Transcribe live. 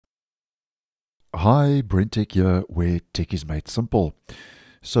Hi, BrenTech here, where tech is made simple.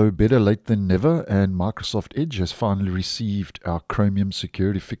 So, better late than never, and Microsoft Edge has finally received our Chromium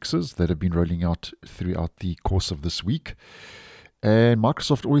security fixes that have been rolling out throughout the course of this week. And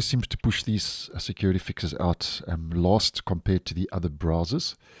Microsoft always seems to push these security fixes out last compared to the other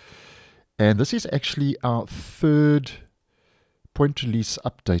browsers. And this is actually our third point release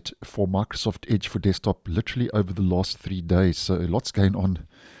update for Microsoft Edge for desktop, literally over the last 3 days. So, lots going on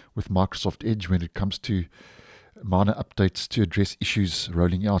with Microsoft Edge when it comes to minor updates to address issues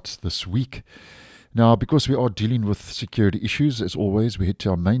rolling out this week. Now, because we are dealing with security issues, as always, we head to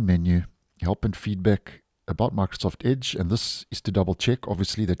our main menu, help and feedback about Microsoft Edge, and this is to double check,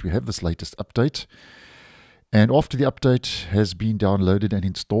 obviously, that we have this latest update. And after the update has been downloaded and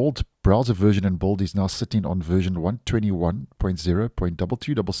installed, browser version and build is now sitting on version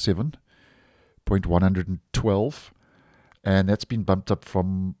 121.0.2277.112, and that's been bumped up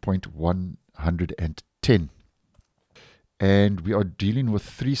from 0.110. And we are dealing with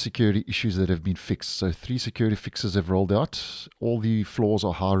 3 security issues that have been fixed. So 3 security fixes have rolled out. All the flaws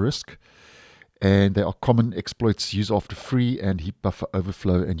are high risk, and they are common exploits: use after free and heap buffer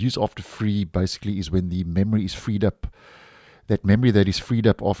overflow. And use after free basically is when the memory is freed up. That memory that is freed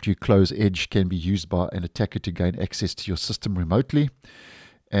up after you close Edge can be used by an attacker to gain access to your system remotely.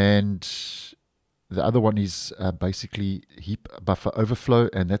 And the other one is basically heap buffer overflow,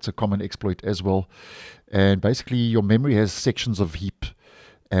 and that's a common exploit as well. And basically your memory has sections of heap,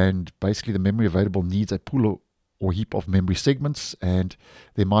 and basically the memory available needs a pool or heap of memory segments, and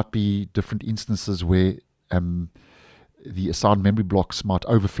there might be different instances where the assigned memory blocks might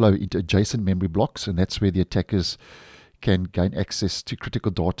overflow into adjacent memory blocks, and that's where the attackers can gain access to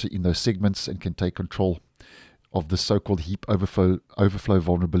critical data in those segments and can take control of the so-called heap overflow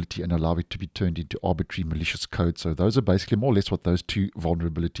vulnerability and allow it to be turned into arbitrary malicious code. So those are basically more or less what those 2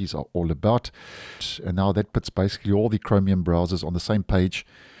 vulnerabilities are all about. And now that puts basically all the Chromium browsers on the same page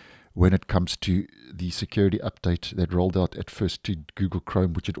when it comes to the security update that rolled out at first to Google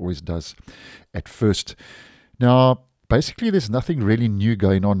Chrome, which it always does at first. Now, basically there's nothing really new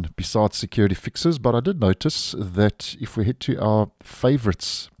going on besides security fixes, but I did notice that if we head to our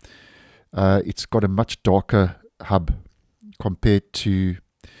favorites, it's got a much darker hub compared to,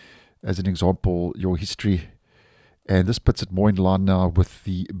 as an example, your history. And this puts it more in line now with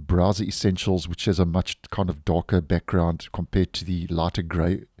the browser essentials, which has a much kind of darker background compared to the lighter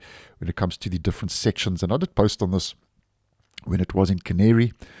gray when it comes to the different sections. And I did post on this when it was in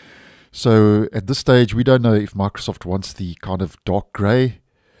Canary. So at this stage, we don't know if Microsoft wants the kind of dark gray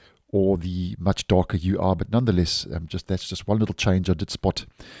or the much darker UI, but nonetheless, that's just one little change I did spot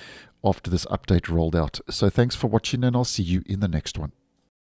after this update rolled out. So thanks for watching, and I'll see you in the next one.